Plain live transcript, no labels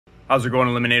How's it going,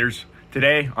 Eliminators?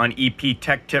 Today on EP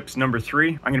Tech Tips number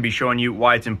 3, I'm going to be showing you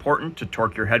why it's important to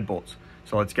torque your head bolts.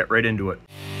 So let's get right into it.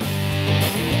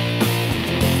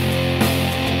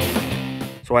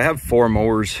 So I have 4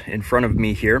 mowers in front of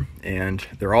me here, and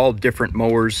they're all different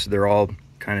mowers. They're all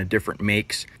kind of different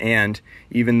makes, and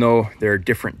even though they're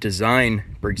different design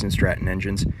Briggs and Stratton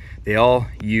engines, they all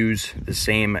use the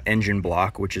same engine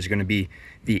block, which is going to be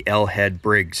the L-Head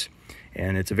Briggs.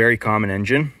 And it's a very common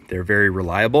engine. They're very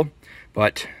reliable,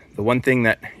 but the one thing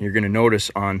that you're going to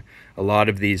notice on a lot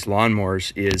of these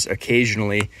lawnmowers is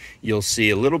occasionally you'll see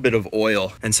a little bit of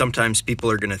oil, and sometimes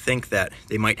people are going to think that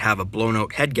they might have a blown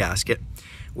out head gasket,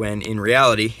 when in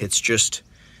reality it's just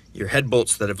your head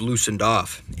bolts that have loosened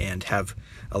off and have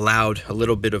allowed a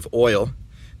little bit of oil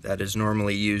that is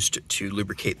normally used to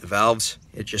lubricate the valves.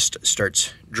 It just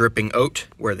starts dripping out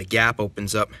where the gap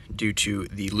opens up due to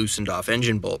the loosened off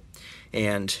engine bolt.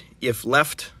 And if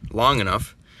left long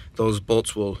enough, those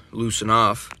bolts will loosen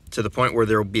off to the point where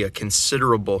there will be a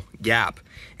considerable gap.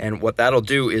 And what that'll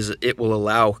do is it will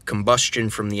allow combustion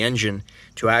from the engine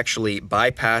to actually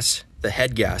bypass the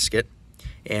head gasket,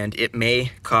 and it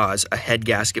may cause a head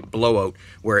gasket blowout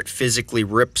where it physically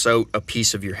rips out a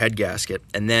piece of your head gasket,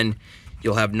 and then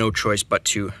you'll have no choice but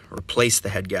to replace the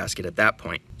head gasket at that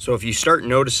point. So if you start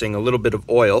noticing a little bit of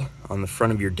oil on the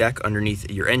front of your deck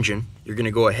underneath your engine, you're going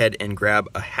to go ahead and grab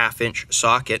a 1/2-inch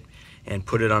socket and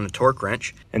put it on a torque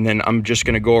wrench. And then I'm just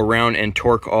going to go around and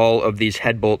torque all of these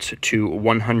head bolts to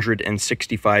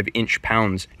 165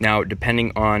 inch-pounds. Now,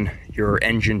 depending on your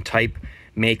engine type,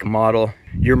 make, model,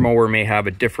 your mower may have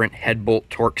a different head bolt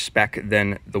torque spec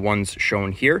than the ones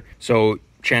shown here. So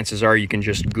chances are you can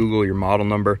just Google your model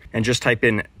number and just type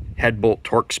in head bolt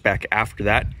torque spec after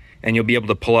that, and you'll be able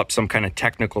to pull up some kind of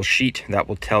technical sheet that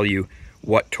will tell you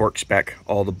what torque spec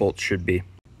all the bolts should be.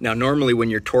 Now, normally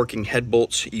when you're torquing head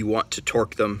bolts, you want to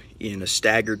torque them in a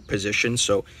staggered position.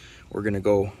 So we're going to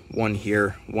go one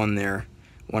here, one there,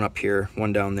 one up here,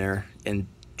 one down there, and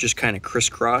just kind of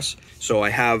crisscross. So I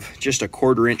have just a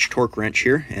 1/4-inch torque wrench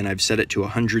here, and I've set it to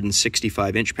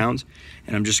 165 inch-pounds,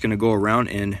 and I'm just going to go around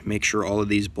and make sure all of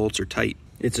these bolts are tight.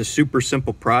 It's a super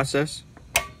simple process,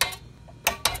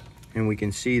 and we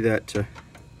can see that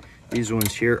these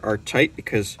ones here are tight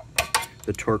because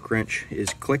the torque wrench is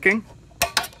clicking.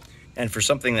 And for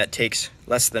something that takes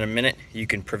less than a minute, you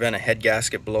can prevent a head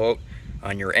gasket blowout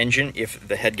on your engine if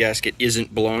the head gasket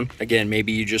isn't blown. Again,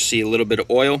 maybe you just see a little bit of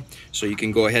oil, so you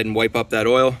can go ahead and wipe up that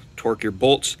oil, torque your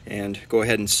bolts, and go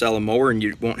ahead and sell a mower, and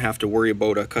you won't have to worry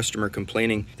about a customer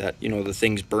complaining that, you know, the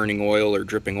thing's burning oil or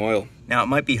dripping oil. Now, it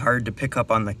might be hard to pick up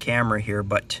on the camera here,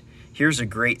 but here's a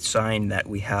great sign that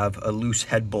we have a loose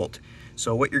head bolt.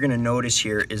 So what you're going to notice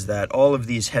here is that all of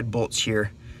these head bolts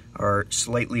here are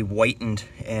slightly whitened,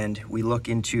 and we look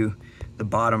into the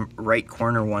bottom right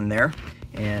corner one there,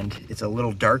 and it's a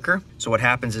little darker. So what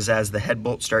happens is as the head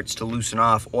bolt starts to loosen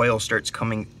off, oil starts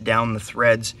coming down the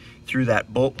threads through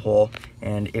that bolt hole,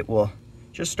 and it will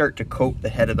just start to coat the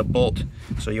head of the bolt.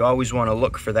 So you always want to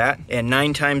look for that. And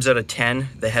 9 times out of 10,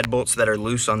 the head bolts that are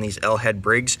loose on these L-Head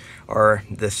Briggs are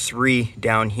the 3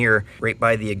 down here right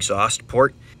by the exhaust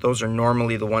port. Those are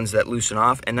normally the ones that loosen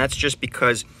off, and that's just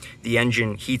because the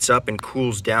engine heats up and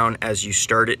cools down as you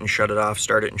start it and shut it off,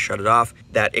 start it and shut it off.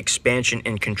 That expansion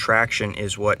and contraction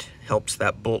is what helps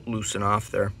that bolt loosen off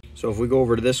there. So if we go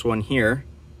over to this one here,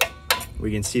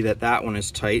 we can see that that one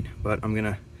is tight, but I'm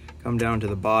gonna come down to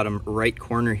the bottom right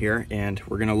corner here, and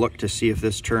we're gonna look to see if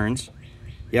this turns.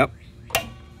 Yep,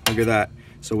 look at that.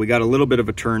 So we got a little bit of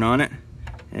a turn on it,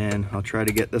 and I'll try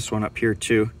to get this one up here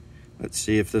too. Let's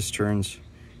see if this turns.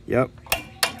 Yep,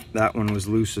 that one was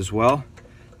loose as well.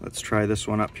 Let's try this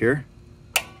one up here.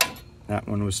 That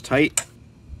one was tight.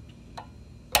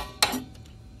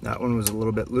 That one was a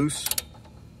little bit loose.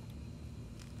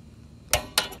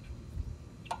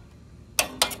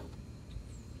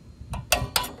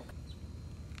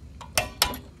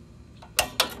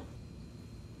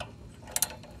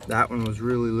 That one was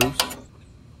really loose.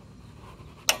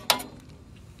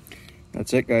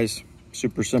 That's it, guys.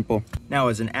 Super simple. Now,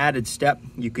 as an added step,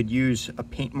 you could use a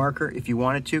paint marker if you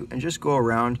wanted to, and just go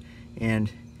around and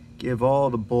give all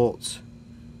the bolts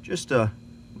just a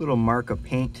little mark of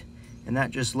paint, and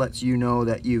that just lets you know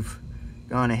that you've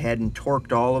gone ahead and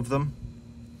torqued all of them,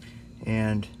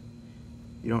 and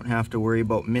you don't have to worry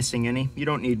about missing any. You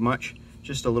don't need much.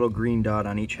 Just a little green dot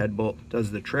on each head bolt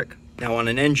does the trick. Now on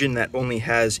an engine that only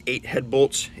has 8 head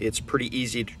bolts, it's pretty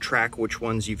easy to track which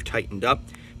ones you've tightened up.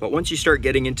 But once you start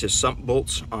getting into sump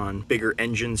bolts on bigger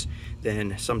engines,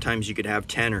 then sometimes you could have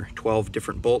 10 or 12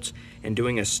 different bolts, and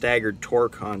doing a staggered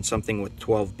torque on something with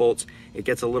 12 bolts, it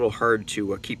gets a little hard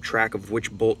to keep track of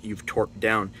which bolt you've torqued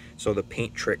down. So the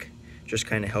paint trick just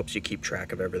kind of helps you keep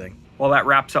track of everything. Well, that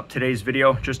wraps up today's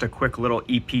video. Just a quick little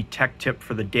EP tech tip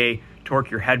for the day.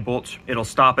 Torque your head bolts. It'll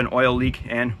stop an oil leak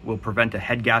and will prevent a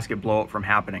head gasket blowout from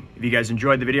happening. If you guys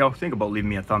enjoyed the video, think about leaving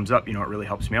me a thumbs up. You know, it really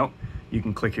helps me out. You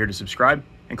can click here to subscribe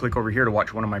and click over here to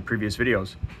watch one of my previous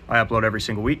videos. I upload every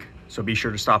single week, so be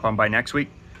sure to stop on by next week.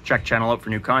 Check channel out for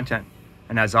new content.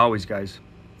 And as always, guys,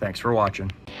 thanks for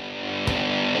watching.